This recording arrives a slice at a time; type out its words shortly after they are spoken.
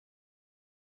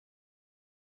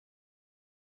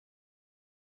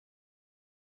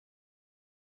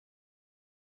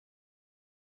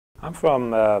I'm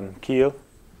from Kiel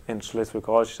in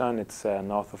Schleswig-Holstein. It's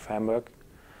north of Hamburg.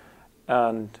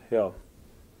 And yeah.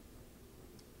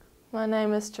 My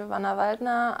name is Giovanna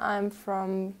Waldner. I'm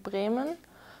from Bremen,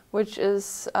 which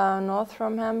is north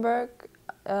from Hamburg.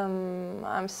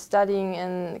 I'm studying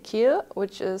in Kiel,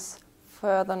 which is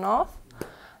further north.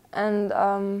 And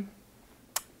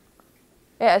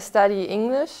yeah, I study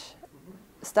English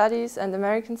studies and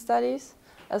American studies,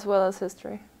 as well as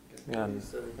history. Yeah,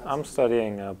 I'm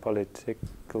studying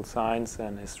political science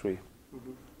and history.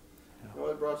 Mm-hmm. Yeah.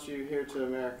 What brought you here to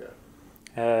America?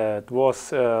 It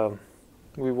was,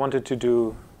 we wanted to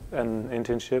do an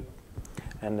internship,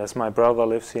 and as my brother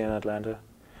lives here in Atlanta,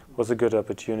 it was a good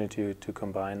opportunity to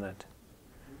combine that.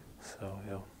 So,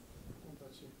 yeah.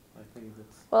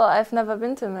 Well, I've never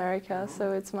been to America,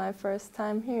 so it's my first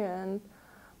time here, and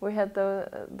we had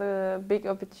the big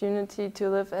opportunity to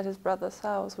live at his brother's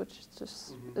house, which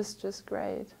is just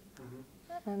great.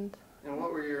 And what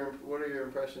are your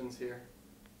impressions here?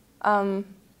 Yeah,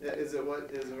 is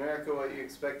America what you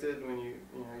expected when you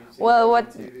see well, on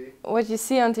TV? What you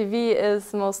see on TV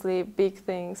is mostly big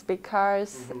things, big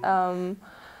cars,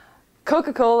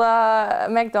 Coca-Cola,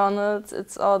 McDonald's.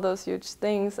 It's all those huge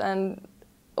things. And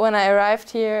when I arrived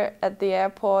here at the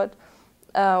airport,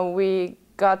 we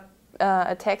got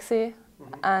a taxi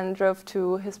and drove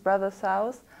to his brother's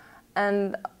house.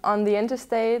 And on the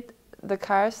interstate, the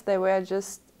cars, they were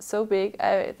just so big.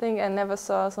 I think I never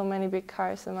saw so many big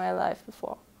cars in my life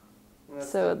before.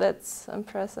 That's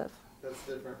impressive. That's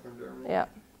different from Germany. Yeah.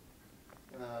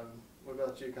 What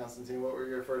about you, Konstantin? What were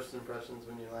your first impressions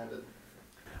when you landed?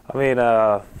 I mean,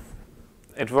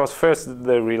 it was first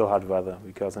the real hot weather,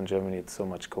 because in Germany it's so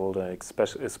much colder,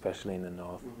 especially in the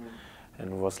north.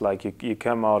 And it was like you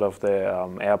come out of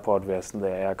the airport with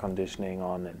the air conditioning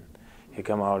on, and you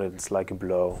come out, it's like a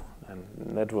blow, and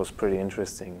that was pretty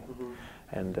interesting,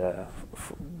 and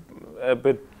a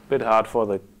bit hard for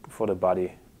the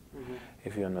body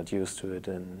if you're not used to it.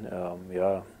 And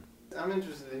yeah. I'm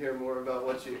interested to hear more about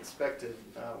what you expected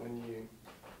when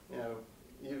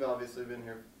you've obviously been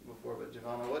here before, but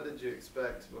Giovanna, what did you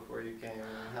expect before you came,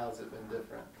 and how has it been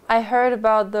different? I heard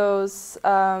about those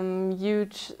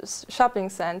huge shopping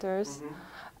centers,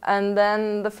 and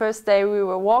then the first day we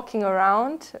were walking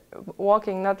around,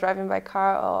 not driving by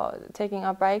car or taking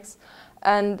our bikes,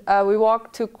 and we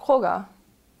walked to Kroger,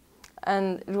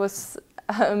 and it was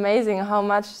amazing how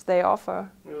much they offer.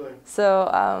 Really? So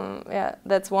yeah,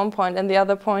 that's one point, and the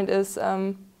other point is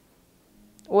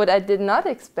what I did not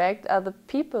expect are the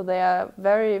people. They are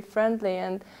very friendly,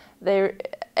 and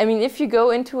I mean, if you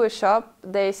go into a shop,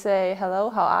 they say, hello,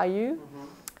 how are you?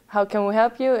 How can we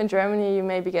help you? In Germany, you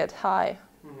maybe get hi,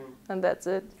 and that's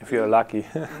it. If you're lucky.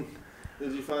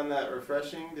 Did you find that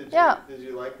refreshing? Did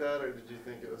you like that, or did you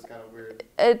think it was kind of weird?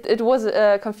 It was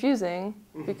confusing,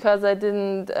 because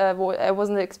I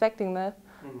wasn't expecting that,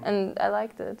 and I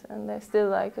liked it, and I still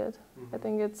like it. I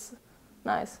think it's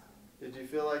nice. Did you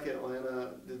feel like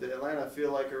did Atlanta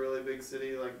feel like a really big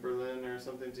city like Berlin or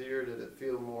something to you, or did it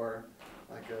feel more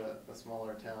like a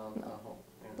smaller town? No.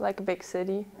 Like a big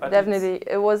city, definitely.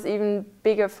 It was even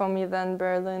bigger for me than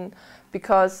Berlin,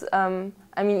 because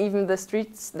I mean, even the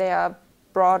streets, they are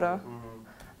broader.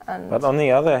 But on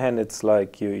the other hand, it's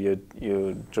like you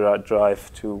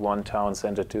drive to one town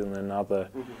center to another,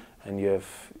 and you have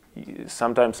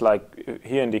sometimes, like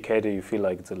here in Decatur, you feel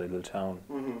like it's a little town.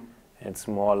 It's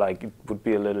more like it would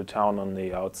be a little town on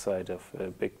the outside of a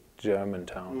big German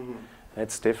town.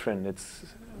 It's different.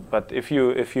 But if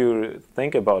you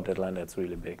think about Atlanta, it's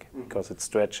really big, because it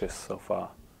stretches so far.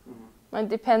 It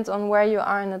depends on where you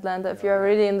are in Atlanta. If you're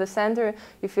really in the center,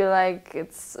 you feel like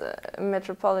it's a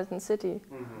metropolitan city.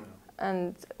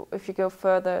 And if you go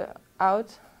further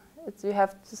out, you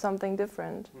have something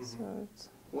different. So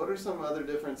what are some other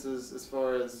differences as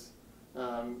far as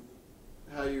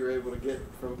how you were able to get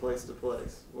from place to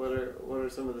place? What are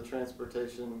some of the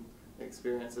transportation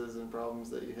experiences and problems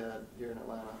that you had here in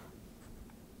Atlanta?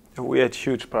 We had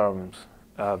huge problems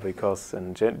because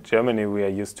in Germany we are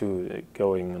used to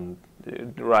going and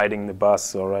riding the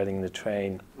bus or riding the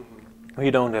train. We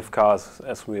don't have cars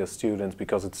as we are students,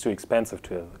 because it's too expensive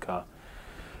to have a car.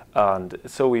 And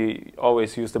so we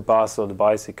always use the bus or the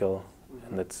bicycle.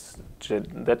 And that's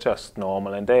just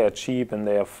normal, and they are cheap, and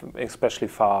they are especially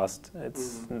fast.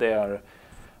 They are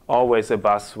always a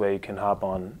bus where you can hop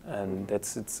on, and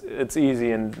it's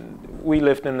easy. And we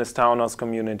lived in this townhouse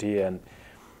community, and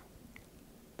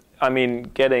I mean,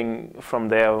 getting from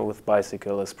there with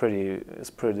bicycle is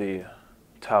pretty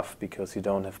tough, because you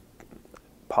don't have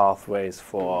pathways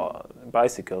for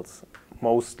bicycles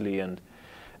mostly, and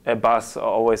a bus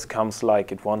always comes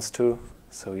like it wants to.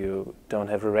 So you don't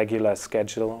have a regular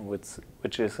schedule,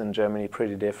 which is in Germany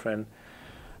pretty different.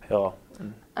 Yeah.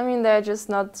 I mean, there are just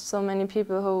not so many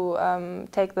people who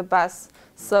take the bus.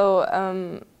 So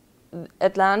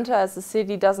Atlanta as a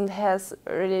city doesn't has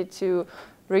really to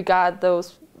regard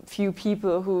those few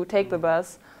people who take the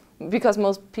bus, because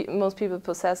most people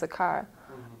possess a car,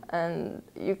 and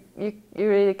you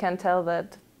really can tell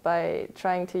that by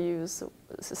trying to use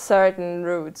certain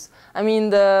routes. I mean,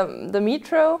 the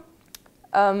metro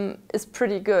is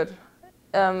pretty good.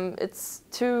 It's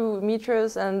 2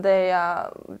 metros, and they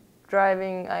are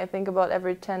driving, I think, about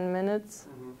every 10 minutes.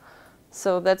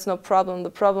 So that's no problem. The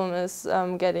problem is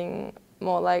getting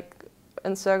more like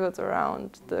in circles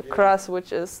around the cross,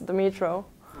 which is the metro.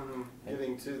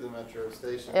 Getting to the metro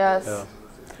station. Yes. Yeah.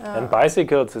 And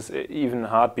bicycles is even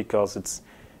hard because it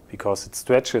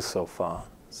stretches so far.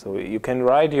 So you can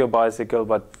ride your bicycle,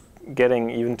 but getting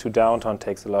even to downtown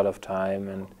takes a lot of time,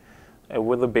 and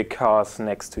with the big cars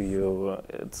next to you,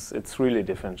 it's really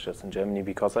different just in Germany,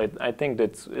 because I think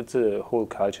that it's a whole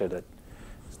culture that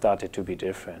started to be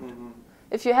different.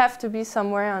 If you have to be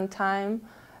somewhere on time,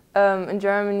 in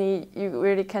Germany you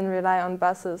really can rely on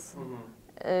buses.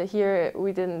 Here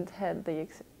we didn't have the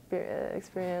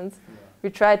experience. We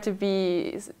tried to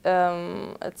be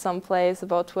at some place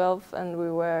about 12, and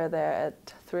we were there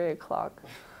at 3 o'clock.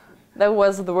 That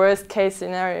was the worst case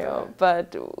scenario,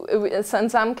 but in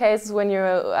some cases, when you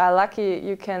are lucky,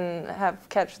 you can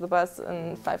catch the bus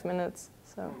in 5 minutes.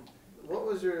 So,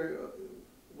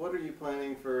 what are you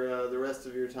planning for the rest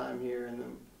of your time here?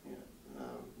 And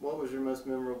what was your most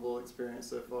memorable experience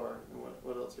so far? And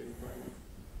what else are you planning?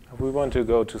 We want to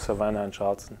go to Savannah and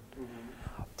Charleston.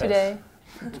 Today.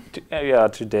 Yeah,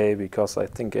 today, because I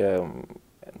think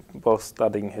both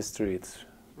studying history, it's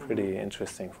pretty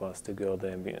interesting for us to go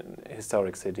there, in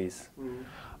historic cities.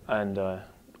 And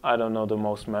I don't know the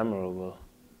most memorable.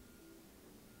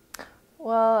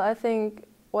 Well, I think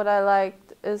what I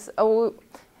liked is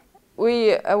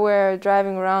we were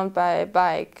driving around by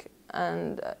bike,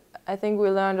 and I think we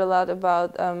learned a lot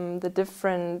about the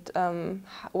different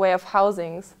way of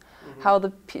housings, how the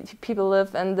people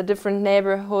live, and the different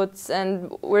neighborhoods,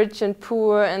 and rich and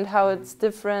poor, and how it's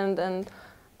different. And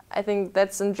I think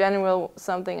that's in general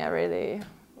something I really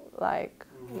like.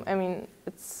 I mean,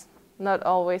 it's not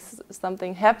always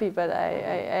something happy, but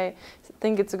I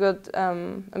think it's a good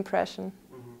impression.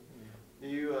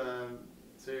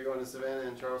 So you're going to Savannah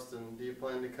and Charleston. Do you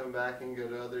plan to come back and go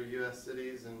to other U.S.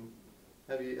 cities? And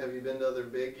have you been to other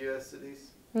big U.S.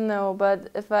 cities? No, but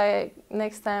if I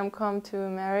next time come to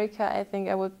America, I think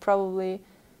I would probably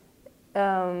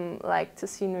like to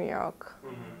see New York.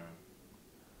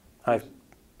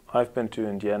 I've been to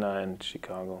Indiana and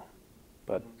Chicago,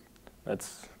 but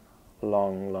that's a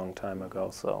long time ago,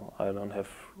 so I don't have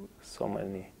so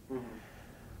many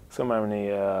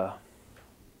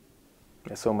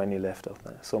left of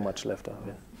that, so much left of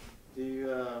it.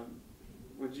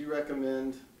 Would you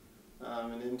recommend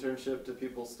an internship to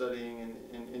people studying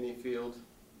in any field,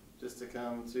 just to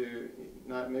come to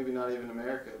maybe not even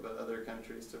America, but other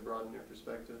countries, to broaden your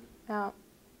perspective? Yeah.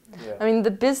 I mean,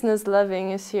 the business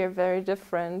living is here very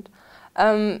different.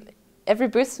 Every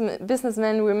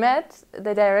businessman we met,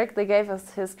 they directly gave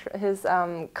us his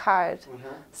card.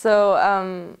 So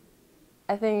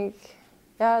I think,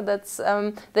 yeah, that's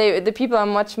the people are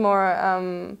much more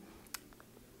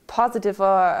positive,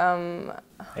 or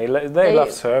they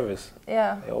love service.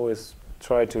 Yeah, they always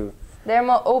try to. They're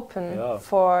more open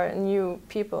for new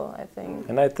people, I think.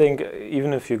 And I think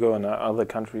even if you go in other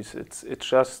countries, it's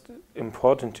just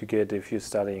important to get, if you're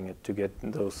studying it, to get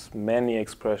those many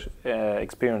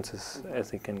experiences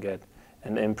as you can get,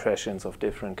 and impressions of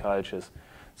different cultures,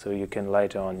 so you can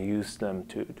later on use them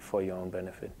for your own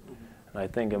benefit. And I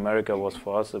think America was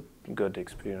for us a good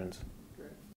experience.